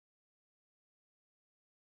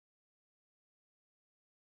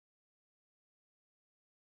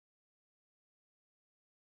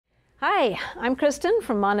Hi, I'm Kristen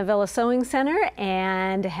from Montavilla Sewing Center,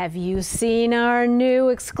 and have you seen our new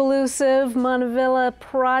exclusive Montavilla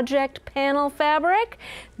project panel fabric?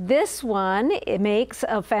 This one, it makes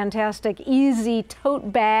a fantastic easy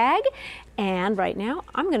tote bag, and right now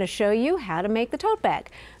I'm going to show you how to make the tote bag.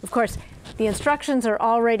 Of course, the instructions are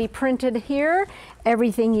already printed here.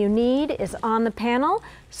 Everything you need is on the panel,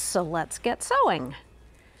 so let's get sewing.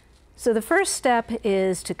 So the first step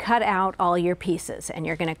is to cut out all your pieces, and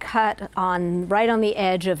you're going to cut right on the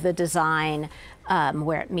edge of the design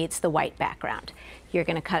where it meets the white background. You're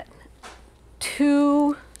going to cut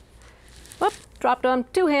two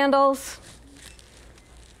handles,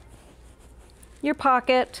 your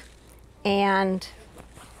pocket, and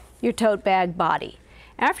your tote bag body.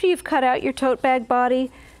 After you've cut out your tote bag body,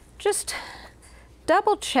 just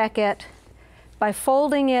double check it by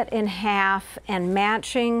folding it in half and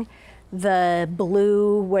matching the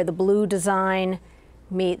blue, where the blue design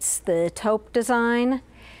meets the taupe design,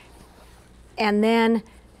 and then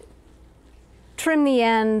trim the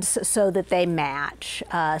ends so that they match.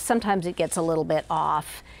 Sometimes it gets a little bit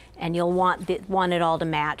off, and you'll want it all to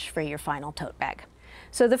match for your final tote bag.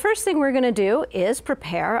 So the first thing we're going to do is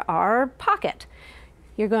prepare our pocket.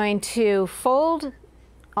 You're going to fold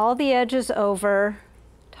all the edges over,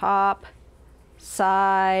 top,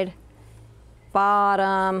 side,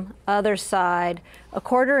 bottom, other side,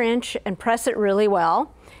 1/4 inch, and press it really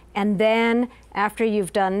well. And then after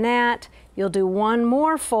you've done that, you'll do one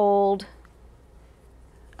more fold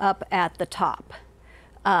up at the top,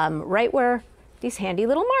 right where these handy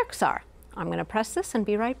little marks are. I'm going to press this and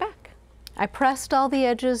be right back. I pressed all the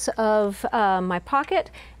edges of my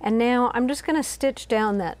pocket, and now I'm just going to stitch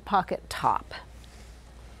down that pocket top.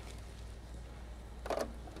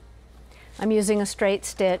 I'm using a straight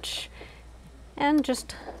stitch and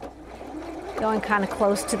just going kind of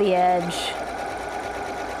close to the edge.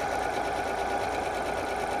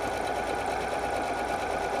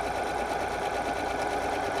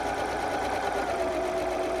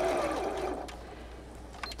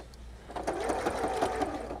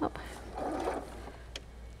 Oh.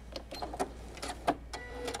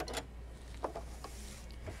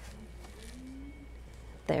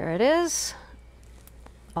 There it is,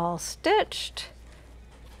 all stitched.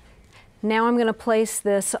 Now I'm going to place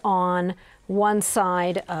this on one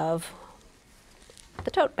side of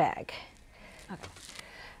the tote bag. Okay.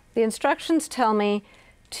 The instructions tell me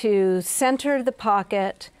to center the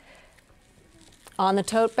pocket on the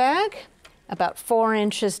tote bag about 4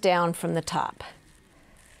 inches down from the top.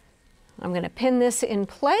 I'm going to pin this in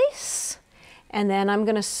place, and then I'm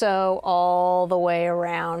going to sew all the way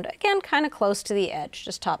around, again kind of close to the edge,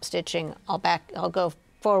 just top stitching. I'll go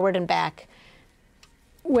forward and back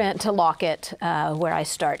to lock it where I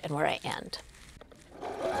start and where I end.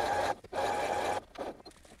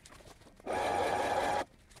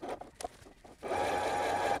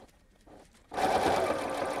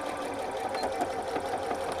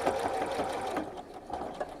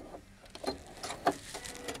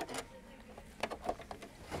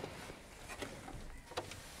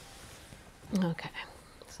 Okay,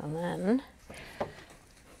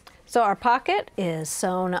 so our pocket is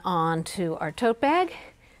sewn onto our tote bag.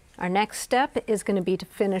 Our next step is going to be to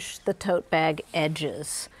finish the tote bag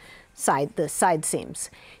edges, the side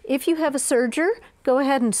seams. If you have a serger, go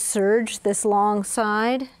ahead and serge this long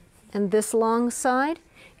side and this long side.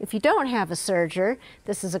 If you don't have a serger,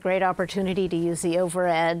 this is a great opportunity to use the over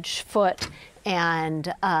edge foot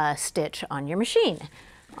and stitch on your machine.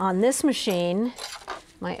 On this machine,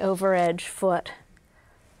 my over edge foot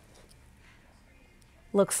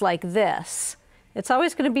looks like this. It's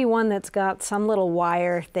always going to be one that's got some little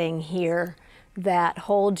wire thing here that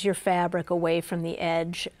holds your fabric away from the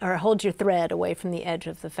edge, or holds your thread away from the edge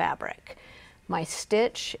of the fabric. My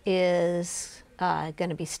stitch is going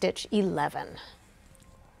to be stitch 11.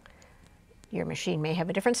 Your machine may have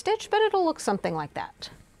a different stitch, but it'll look something like that.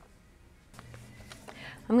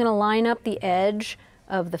 I'm going to line up the edge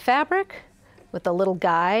of the fabric with a little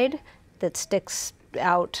guide that sticks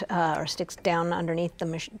out or sticks down underneath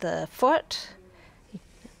the foot.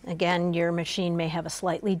 Again, your machine may have a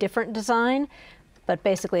slightly different design, but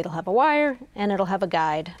basically it'll have a wire and it'll have a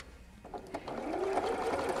guide.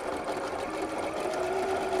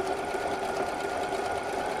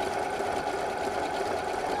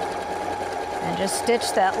 And just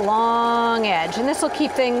stitch that long edge, and this will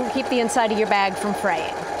keep the inside of your bag from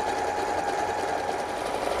fraying.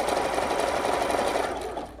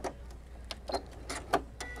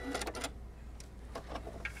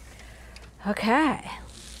 Okay.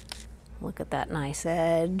 Look at that nice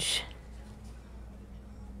edge.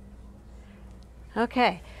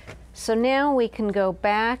 Okay, So now we can go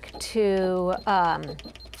back to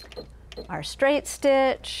our straight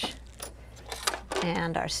stitch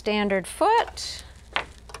and our standard foot.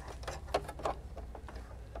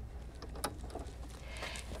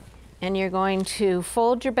 And you're going to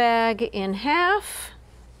fold your bag in half.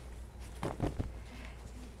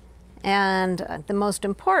 And the most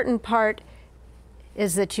important part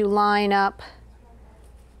is that you line up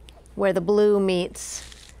where the blue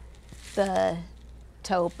meets the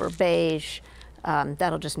taupe or beige.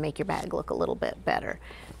 That'll just make your bag look a little bit better.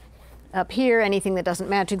 Up here, anything that doesn't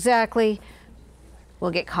match exactly will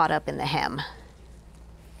get caught up in the hem.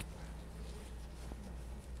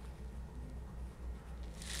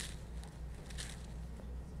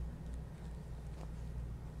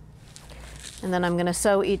 And then I'm going to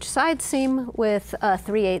sew each side seam with a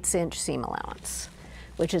 3/8 inch seam allowance,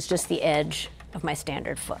 which is just the edge of my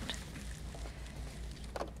standard foot.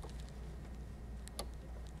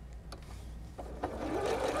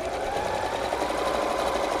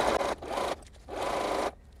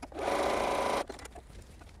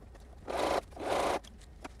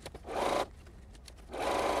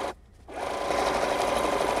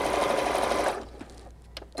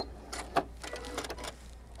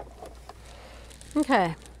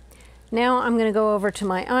 Okay, now I'm going to go over to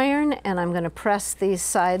my iron and I'm going to press these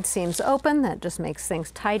side seams open. That just makes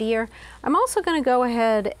things tidier. I'm also going to go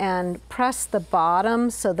ahead and press the bottom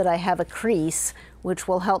so that I have a crease, which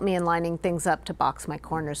will help me in lining things up to box my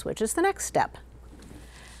corners, which is the next step.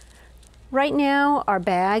 Right now our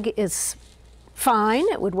bag is fine,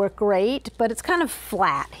 it would work great, but it's kind of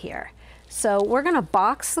flat here. So we're going to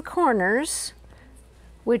box the corners,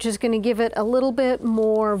 which is going to give it a little bit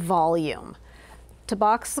more volume. To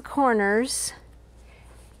box the corners,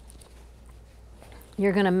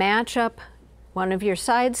 you're going to match up one of your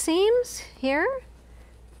side seams here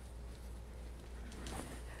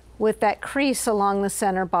with that crease along the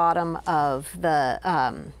center bottom of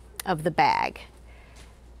the bag.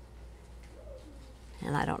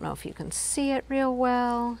 And I don't know if you can see it real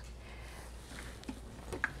well.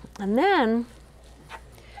 And then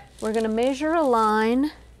we're going to measure a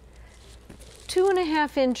line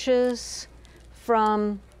 2.5 inches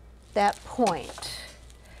from that point.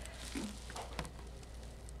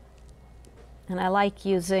 And I like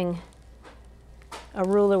using a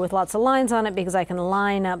ruler with lots of lines on it because I can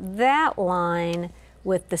line up that line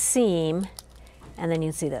with the seam, and then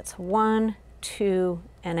you see that's 1,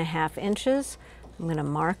 2.5 inches. I'm going to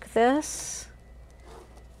mark this,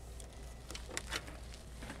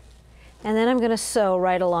 and then I'm going to sew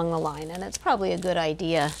right along the line, and it's probably a good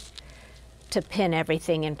idea to pin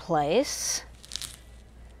everything in place.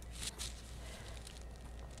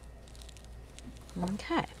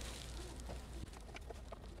 Okay.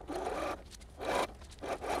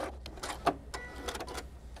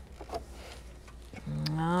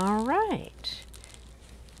 All right.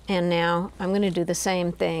 And now I'm going to do the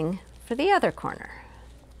same thing for the other corner.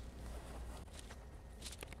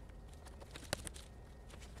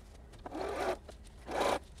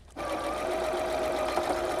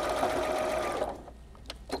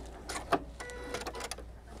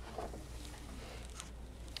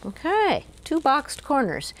 Okay, 2 boxed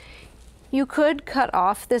corners. You could cut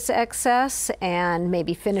off this excess and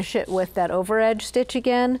maybe finish it with that over edge stitch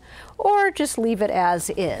again, or just leave it as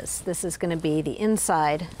is. This is going to be the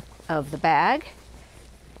inside of the bag.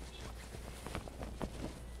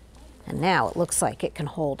 And now it looks like it can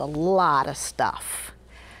hold a lot of stuff.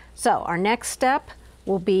 So our next step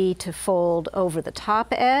will be to fold over the top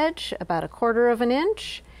edge about 1/4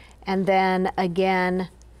 inch, and then again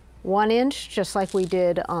 1 inch, just like we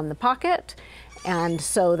did on the pocket, and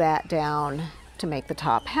sew that down to make the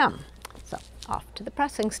top hem. So off to the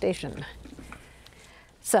pressing station.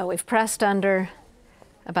 So we've pressed under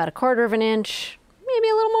about 1/4 inch, maybe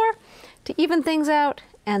a little more, to even things out,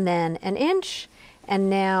 and then 1 inch. And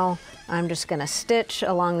now I'm just going to stitch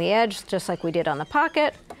along the edge, just like we did on the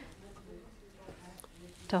pocket,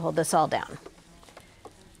 to hold this all down.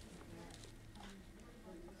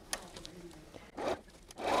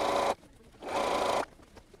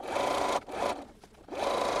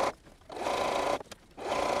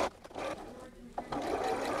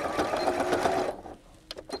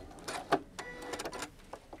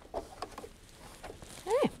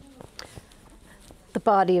 The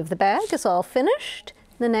body of the bag is all finished.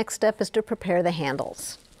 The next step is to prepare the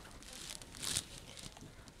handles.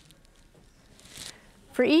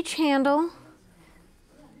 For each handle,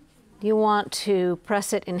 you want to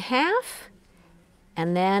press it in half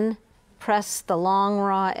and then press the long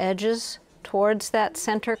raw edges towards that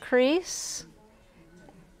center crease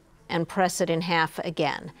and press it in half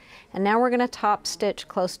again. And now we're going to top stitch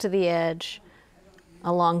close to the edge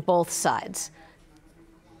along both sides.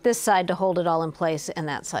 This side to hold it all in place and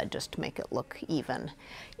that side just to make it look even.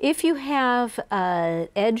 If you have an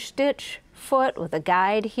edge stitch foot with a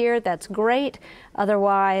guide here, that's great.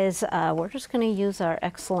 Otherwise, we're just going to use our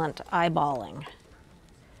excellent eyeballing.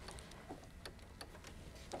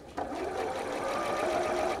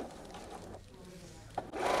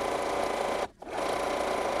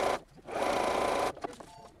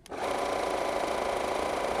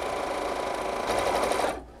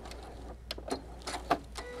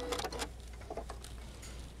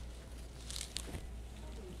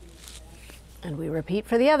 And we repeat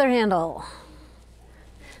for the other handle.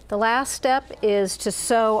 The last step is to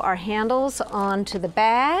sew our handles onto the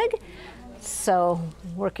bag. So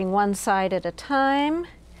working one side at a time,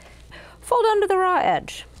 fold under the raw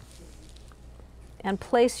edge and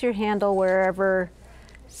place your handle wherever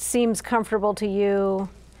seems comfortable to you.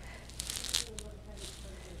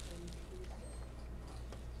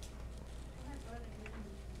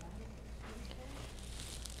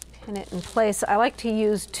 Pin it in place. I like to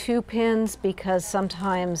use 2 pins because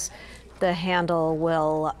sometimes the handle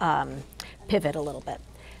will pivot a little bit.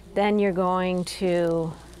 Then you're going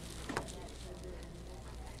to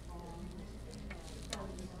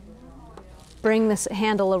bring this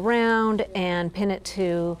handle around and pin it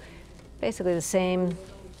to basically the same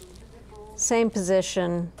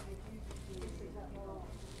position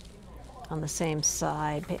on the same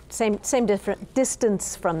side, same different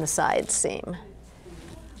distance from the side seam.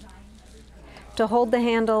 To hold the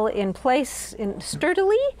handle in place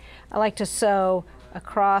sturdily, I like to sew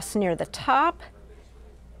across near the top,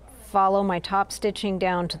 follow my top stitching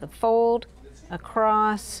down to the fold,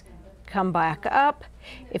 across, come back up.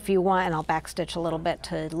 If you want, and I'll backstitch a little bit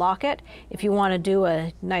to lock it. If you want to do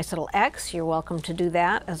a nice little X, you're welcome to do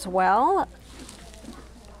that as well.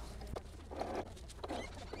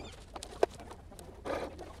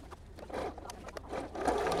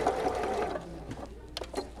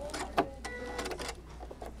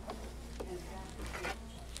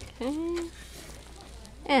 Okay.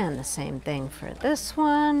 And the same thing for this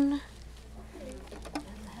one.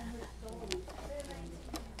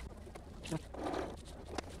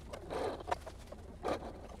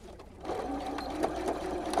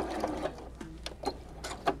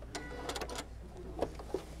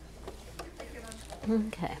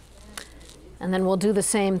 Okay, and then we'll do the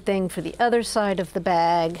same thing for the other side of the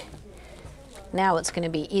bag. Now it's going to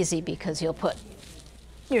be easy because you'll put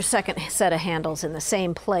your second set of handles in the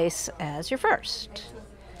same place as your first.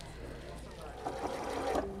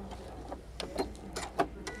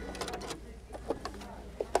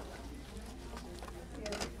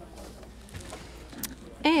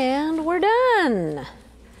 And we're done.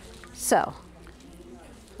 So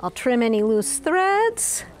I'll trim any loose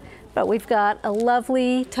threads. But we've got a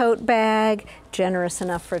lovely tote bag, generous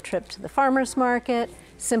enough for a trip to the farmer's market,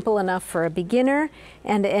 simple enough for a beginner,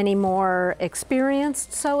 and any more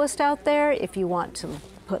experienced sewist out there, if you want to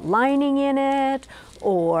put lining in it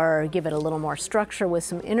or give it a little more structure with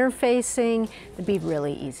some interfacing, it'd be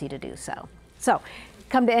really easy to do so. So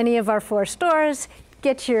come to any of our 4 stores,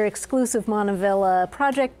 get your exclusive Montavilla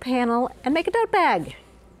project panel, and make a tote bag.